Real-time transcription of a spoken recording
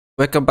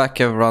Welcome back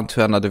everyone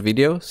to another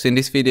video. So in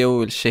this video we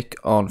will check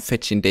on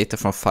fetching data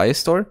from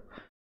Firestore,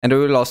 and we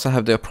will also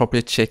have the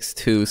appropriate checks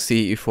to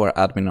see if we're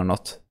admin or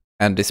not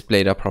and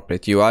display the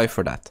appropriate UI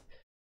for that.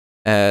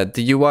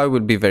 The UI will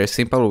be very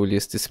simple. We'll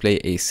just display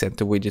a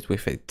center widget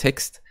with a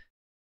text.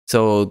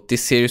 So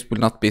this series will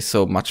not be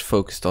so much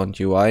focused on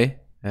UI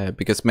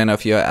because many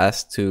of you are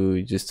asked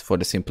to just for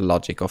the simple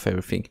logic of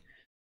everything.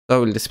 So I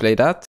will display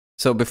that.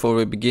 So before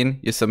we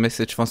begin, just a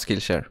message from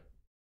Skillshare.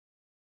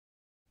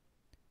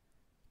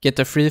 Get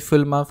a free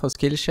full month of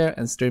Skillshare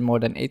and stream more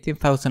than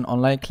 18,000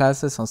 online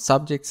classes on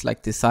subjects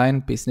like design,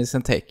 business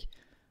and tech.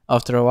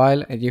 After a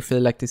while and you feel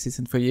like this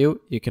isn't for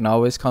you, you can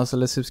always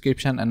cancel a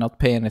subscription and not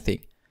pay anything.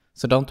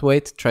 So don't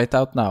wait, try it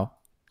out now.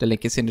 The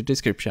link is in the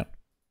description.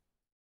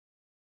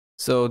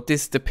 So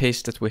this is the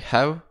page that we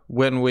have.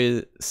 When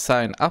we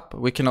sign up,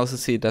 we can also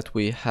see that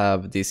we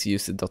have this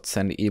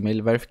user.send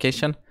email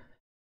verification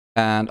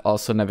and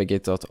also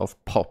navigate out of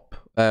pop.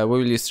 We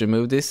will just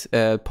remove this.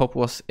 Pop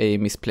was a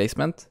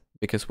misplacement,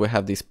 because we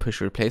have this push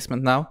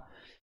replacement now,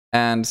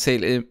 and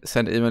send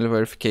email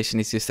verification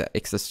is just an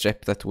extra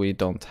step that we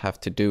don't have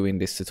to do in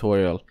this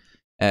tutorial.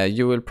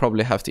 You will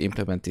probably have to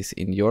implement this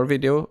in your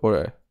video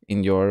or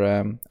in your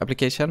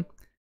application,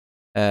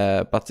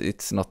 but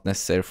it's not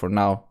necessary for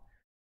now.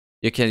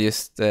 You can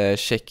just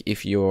check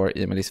if your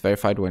email is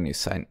verified when you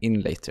sign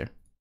in later.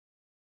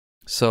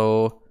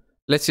 So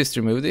let's just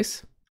remove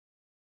this.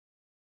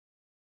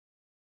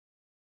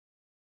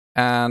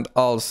 And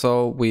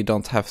also we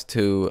don't have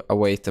to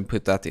await and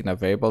put that in a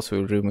variable, so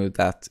we'll remove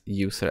that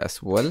user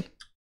as well,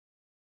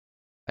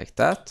 like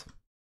that.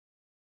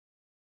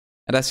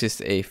 And that's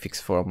just a fix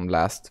from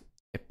last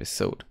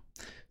episode.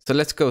 So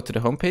let's go to the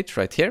homepage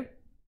right here.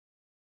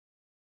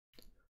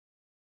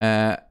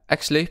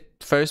 Actually,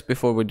 first,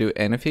 before we do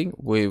anything,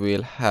 we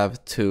will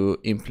have to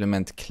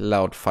implement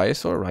Cloud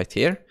Firestore right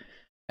here.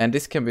 And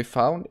this can be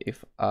found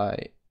if I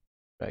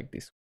drag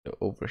this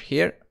over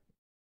here.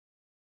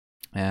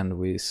 And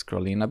we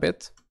scroll in a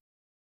bit.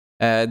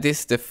 This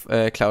is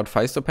the Cloud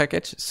Firestore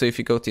package. So if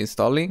you go to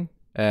installing,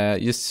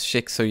 just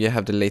check so you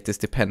have the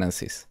latest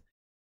dependencies.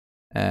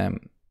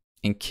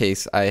 In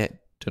case I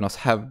do not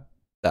have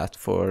that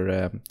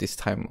for this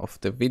time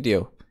of the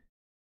video.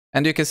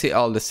 And you can see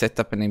all the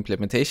setup and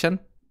implementation.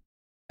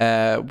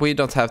 We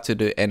don't have to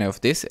do any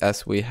of this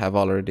as we have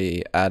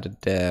already added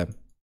the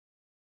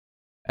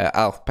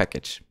auth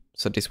package.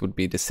 So this would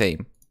be the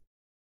same.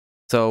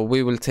 So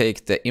we will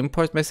take the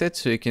import message,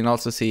 so you can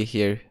also see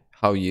here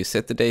how you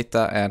set the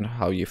data and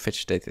how you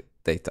fetch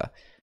data.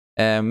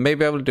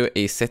 Maybe I will do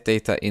a set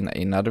data in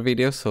another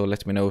video, so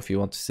let me know if you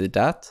want to see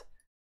that.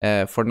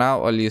 For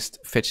now, I'll just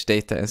fetch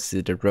data and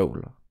see the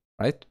role,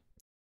 right?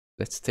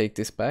 Let's take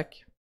this back.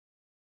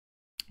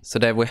 So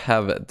there we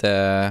have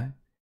the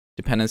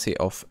dependency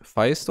of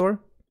Firestore.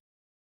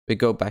 We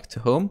go back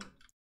to home.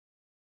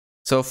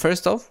 So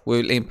first off,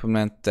 we will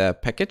implement the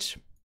package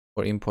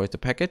or import the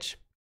package.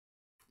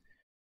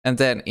 And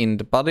then in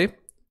the body,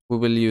 we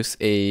will use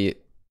a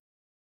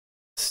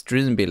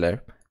stream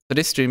builder. So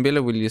this stream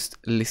builder will just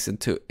listen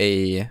to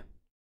a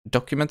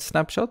document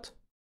snapshot.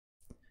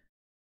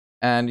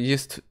 And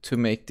just to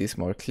make this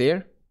more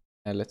clear,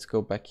 let's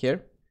go back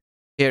here.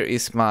 Here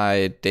is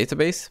my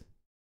database.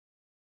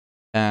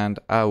 And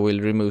I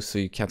will remove so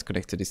you can't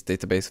connect to this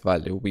database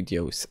value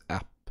videos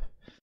app.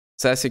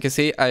 So as you can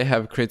see, I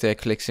have created a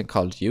collection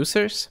called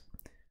users.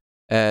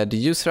 The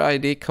user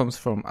ID comes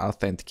from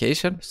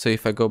authentication. So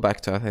if I go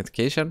back to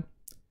authentication,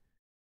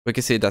 we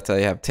can see that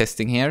I have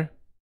testing here.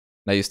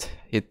 I just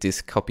hit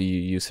this copy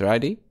user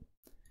ID.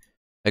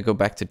 I go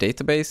back to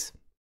database.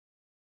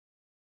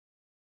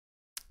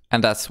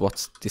 And that's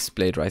what's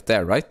displayed right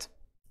there, right?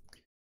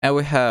 And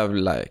we have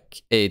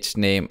like age,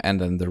 name, and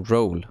then the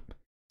role.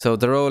 So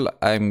the role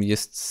I'm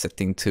just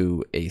setting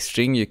to a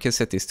string. You can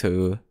set this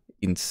to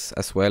ints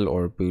as well,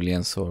 or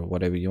booleans, or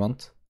whatever you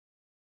want.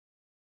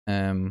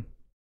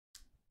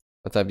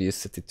 But I've just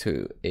set it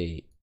to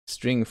a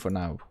string for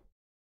now.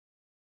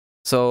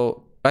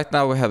 So right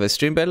now we have a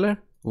stream builder.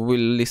 We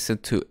will listen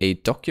to a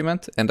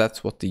document, and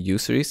that's what the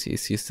user is.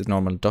 It's just a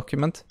normal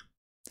document.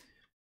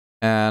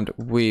 And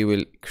we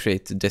will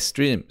create the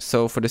stream.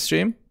 So for the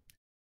stream,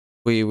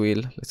 we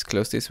will, let's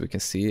close this, we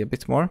can see a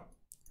bit more.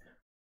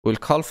 We'll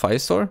call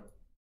Firestore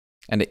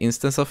and the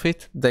instance of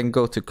it, then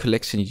go to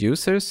collection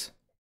users.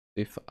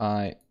 If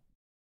I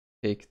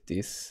take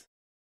this,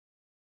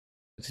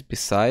 put it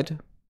beside,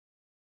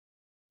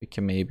 we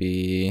can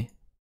maybe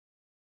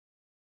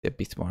be a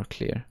bit more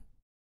clear.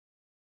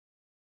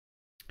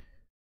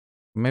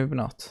 Maybe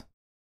not.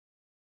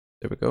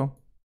 There we go.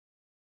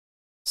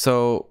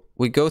 So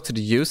we go to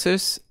the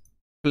users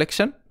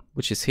collection,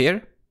 which is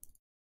here.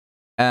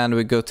 And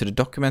we go to the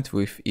document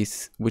which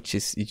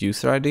is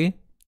user ID,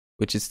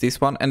 which is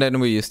this one. And then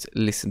we just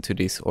listen to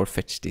this or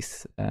fetch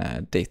this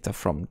data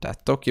from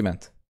that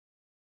document.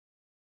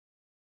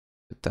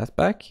 Put that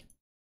back.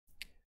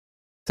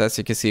 So as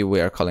you can see,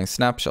 we are calling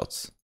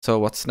snapshots. So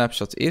what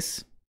snapshot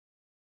is,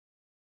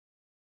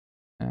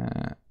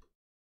 we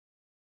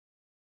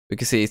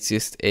can see it's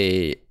just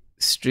a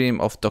stream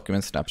of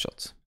document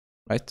snapshots,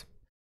 right?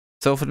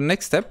 So for the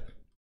next step,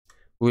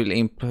 we'll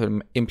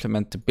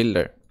implement the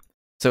builder.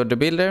 So the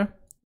builder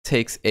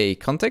takes a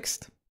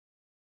context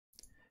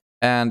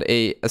and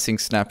a async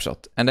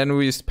snapshot, and then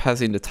we just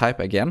pass in the type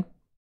again.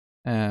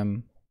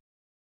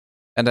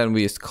 And then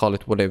we just call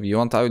it whatever you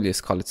want. I will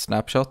just call it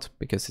snapshot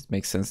because it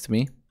makes sense to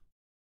me.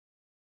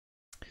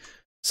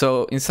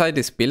 So inside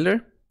this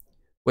builder,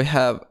 we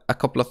have a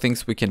couple of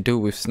things we can do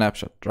with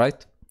snapshot,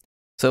 right?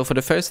 So for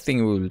the first thing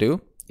we will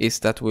do is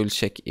that we'll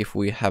check if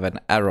we have an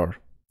error.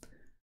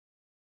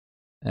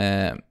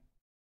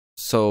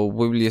 So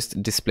we will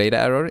just display the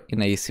error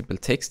in a simple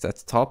text at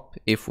the top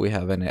if we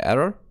have any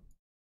error.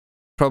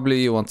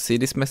 Probably you won't see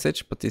this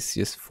message, but this is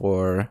just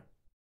for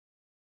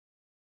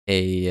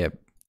a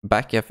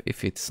backup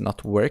if it's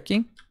not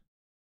working.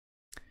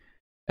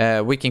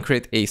 We can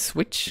create a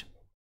switch.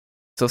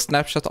 So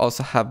Snapshot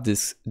also have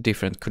these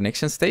different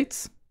connection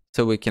states.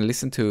 So we can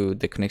listen to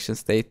the connection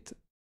state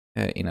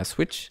in a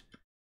switch.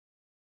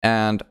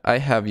 And I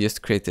have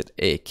just created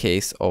a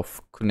case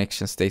of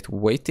connection state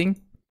waiting.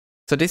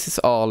 So this is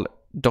all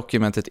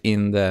documented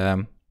in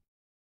the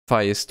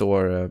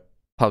Firestore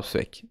pub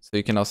spec. So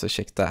you can also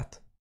check that.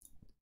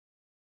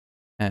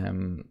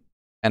 And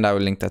I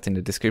will link that in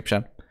the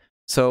description.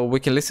 So we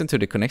can listen to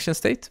the connection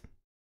state.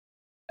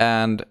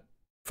 And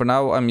for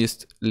now, I'm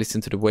just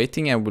listening to the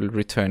waiting and will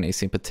return a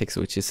simple text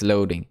which is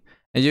loading.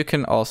 And you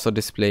can also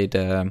display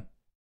the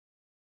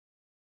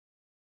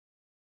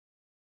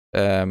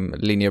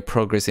linear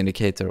progress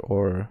indicator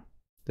or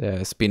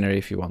the spinner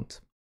if you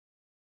want.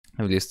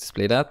 I will just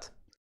display that.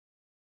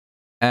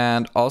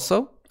 And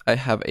also, I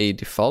have a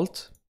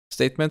default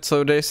statement.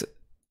 So there's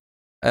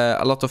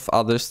a lot of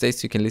other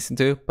states you can listen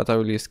to, but I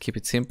will just keep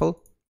it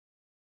simple.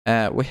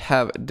 We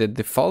have the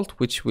default,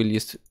 which will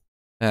just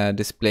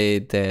display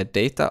the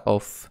data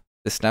of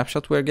the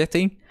snapshot we're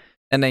getting,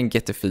 and then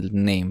get the field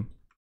name.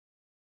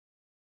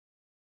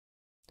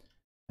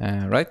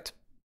 Right,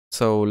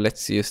 so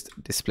let's just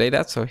display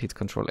that. So hit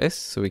Ctrl S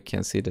so we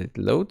can see that it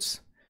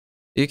loads.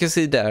 You can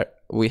see there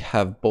we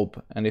have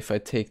Bob, and if I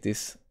take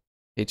this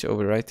page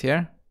over right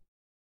here,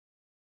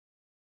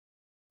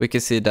 we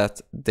can see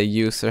that the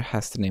user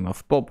has the name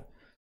of Bob.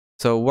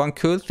 So one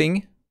cool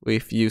thing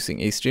with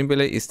using a stream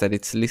builder is that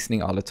it's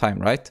listening all the time,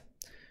 right?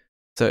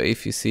 So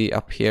if you see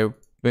up here,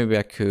 maybe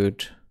I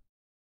could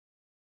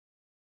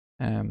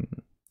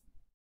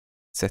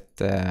set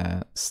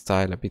the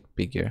style a bit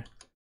bigger,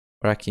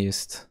 or I can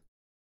just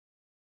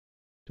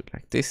do it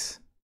like this.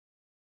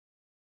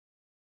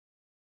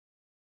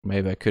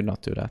 Maybe I could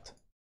not do that.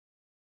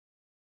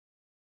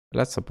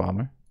 That's a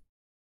bummer.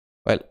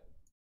 Well,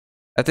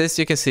 at least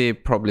you can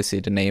probably see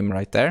the name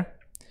right there.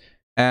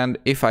 And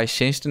if I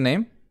change the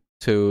name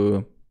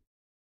to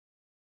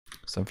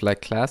something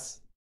like class,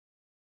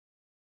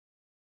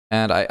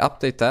 and I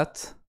update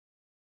that,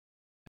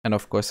 and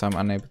of course I'm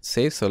unable to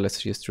save, so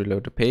let's just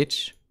reload the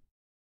page.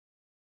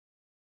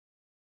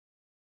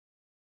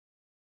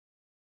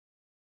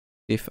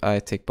 If I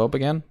take Bob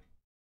again,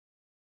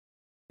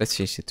 let's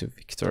change it to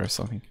Victor or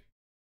something,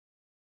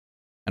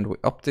 and we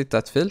update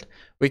that field,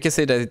 we can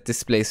see that it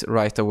displays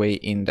right away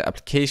in the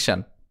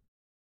application.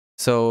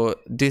 So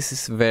this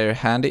is very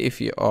handy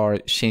if you are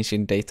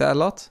changing data a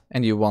lot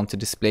and you want to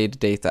display the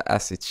data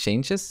as it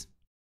changes.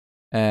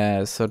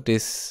 So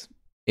this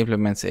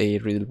implements a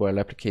real-world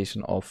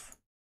application of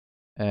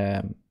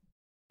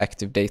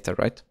active data,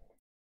 right?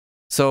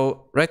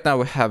 So right now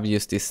we have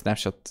used this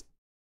snapshot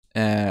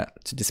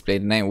to display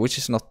the name, which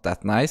is not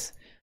that nice.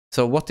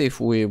 So what if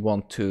we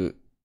want to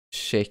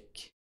check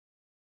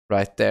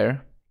right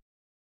there?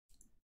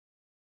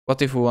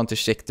 What if we want to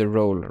check the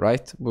role,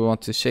 right? We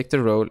want to check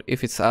the role.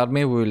 If it's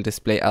admin, we will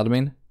display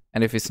admin.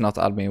 And if it's not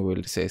admin, we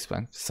will display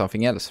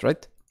something else,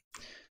 right?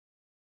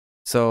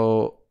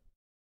 So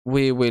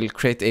we will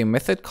create a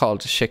method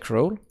called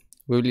ShakeRoll.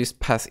 We will just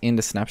pass in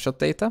the snapshot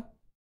data.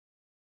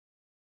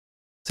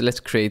 So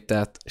let's create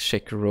that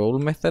ShakeRoll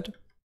method.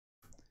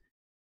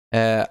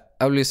 I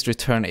will just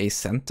return a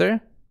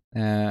center.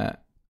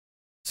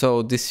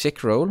 So this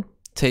ShakeRoll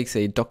takes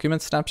a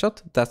document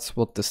snapshot. That's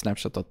what the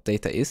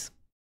snapshot.data is.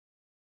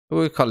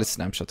 We'll call it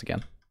snapshot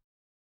again.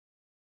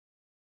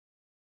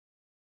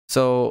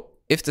 So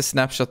if the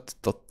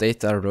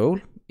snapshot.data role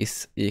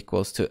is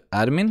equals to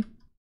admin,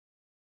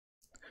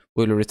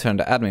 we'll return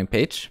the admin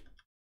page.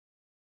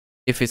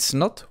 If it's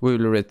not, we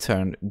will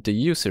return the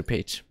user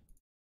page.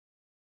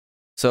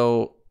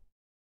 So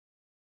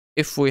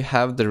if we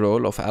have the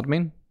role of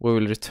admin, we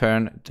will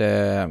return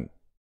the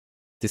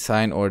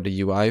design or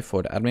the UI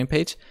for the admin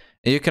page.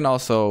 And you can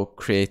also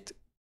create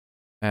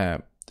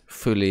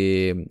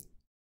fully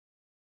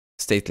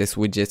stateless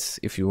widgets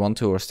if you want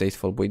to, or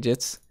stateful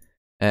widgets.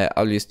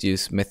 I'll just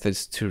use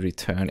methods to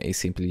return a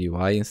simple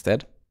UI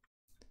instead.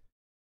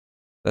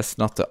 That's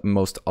not the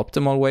most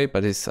optimal way,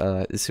 but it's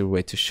a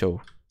way to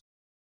show.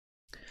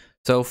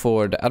 So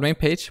for the admin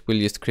page, we'll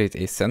just create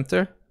a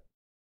center,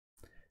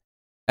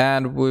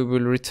 and we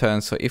will return.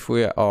 So if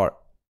we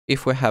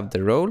have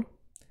the role,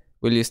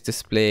 we'll just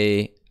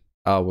display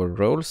our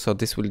role. So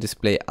this will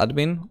display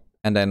admin,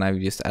 and then I will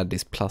just add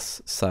this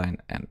plus sign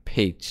and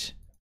page.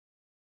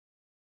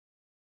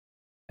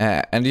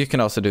 And you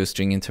can also do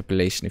string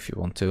interpolation if you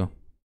want to.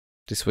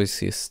 This was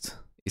just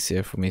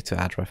easier for me to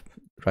add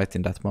right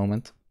in that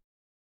moment.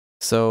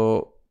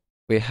 So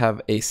we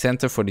have a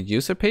center for the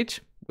user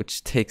page,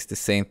 which takes the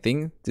same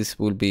thing. This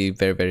will be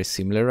very, very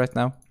similar right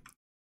now.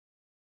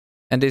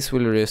 And this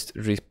will just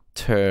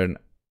return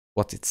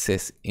what it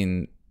says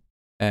in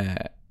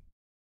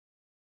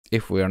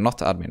if we are not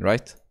admin,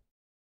 right?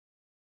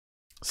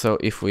 So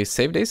if we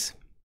save this,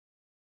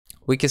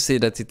 we can see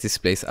that it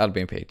displays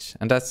admin page,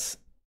 and that's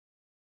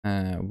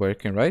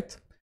working, right?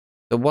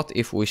 So what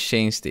if we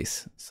change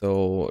this?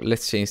 So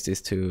let's change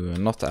this to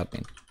not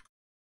admin.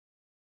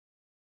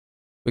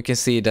 We can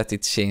see that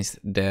it changed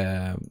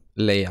the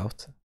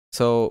layout.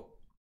 So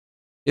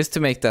just to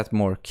make that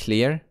more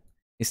clear,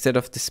 instead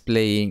of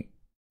displaying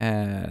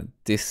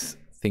this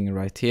thing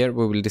right here,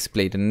 we will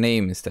display the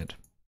name instead.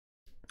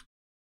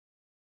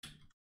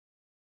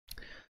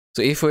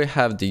 So if we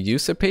have the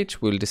user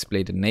page, we'll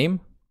display the name.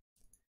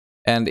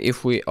 And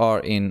if we are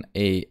in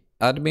a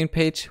admin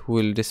page,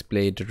 we'll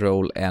display the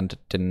role and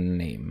the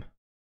name.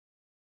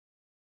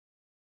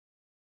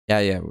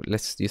 Yeah,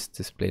 let's just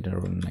display the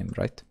role and name,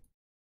 right?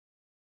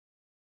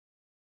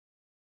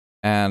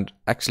 And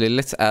actually,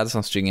 let's add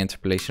some string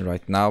interpolation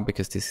right now,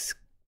 because this is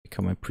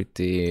becoming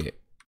pretty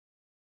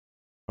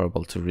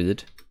horrible to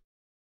read.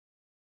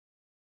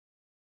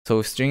 So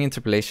with string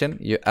interpolation,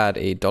 you add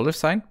a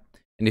 $sign.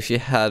 And if you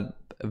had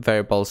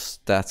variables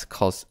that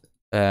calls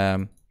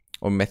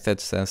or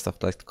methods and stuff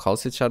that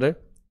calls each other,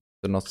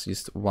 so not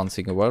just one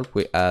single word,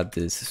 we add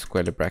these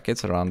square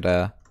brackets around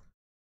the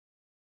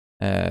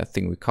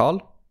thing we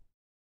call.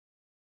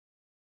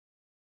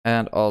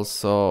 And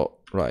also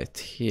right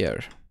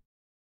here.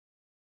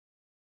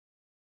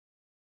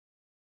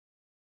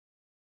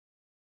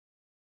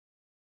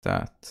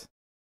 That.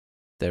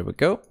 There we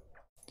go.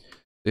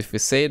 If we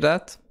say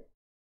that,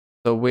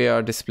 so we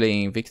are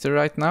displaying Victor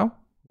right now,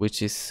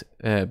 which is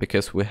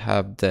because we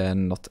have the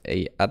not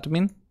a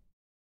admin.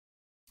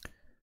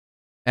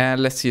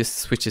 And let's just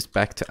switch it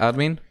back to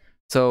admin.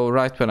 So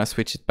right when I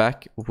switch it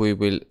back, we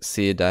will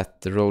see that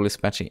the role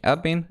is matching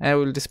admin, and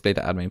we'll display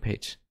the admin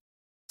page.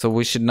 So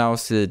we should now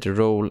see the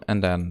role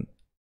and then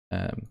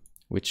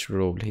which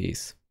role he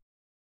is.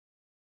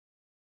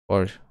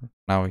 Or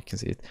now we can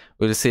see it.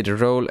 We'll see the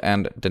role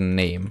and the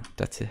name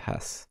that he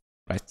has,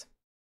 right?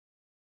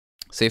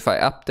 So if I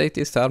update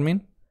this to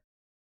admin,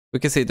 we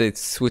can see that it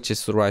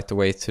switches right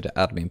away to the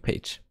admin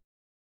page.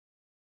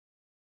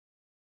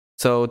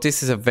 So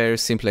this is a very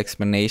simple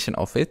explanation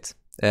of it.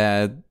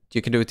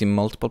 You can do it in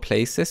multiple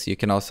places. You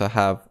can also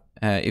have,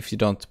 if you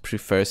don't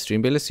prefer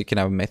stream builders, you can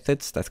have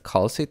methods that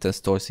calls it and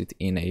stores it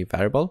in a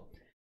variable.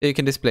 You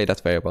can display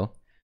that variable.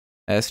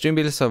 Stream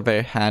builders are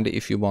very handy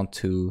if you want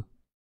to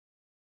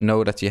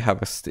know that you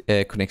have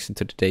a connection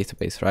to the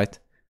database, right?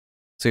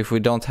 So if we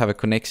don't have a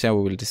connection,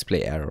 we will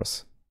display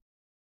errors.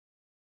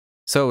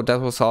 So that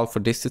was all for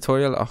this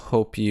tutorial. I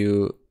hope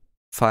you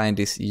find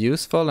this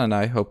useful, and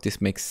I hope this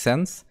makes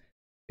sense.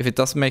 If it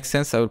doesn't make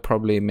sense, I will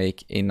probably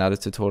make another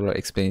tutorial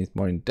explaining it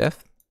more in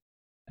depth.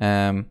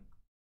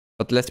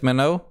 But let me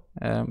know,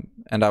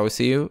 and I will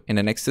see you in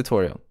the next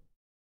tutorial.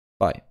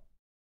 Bye.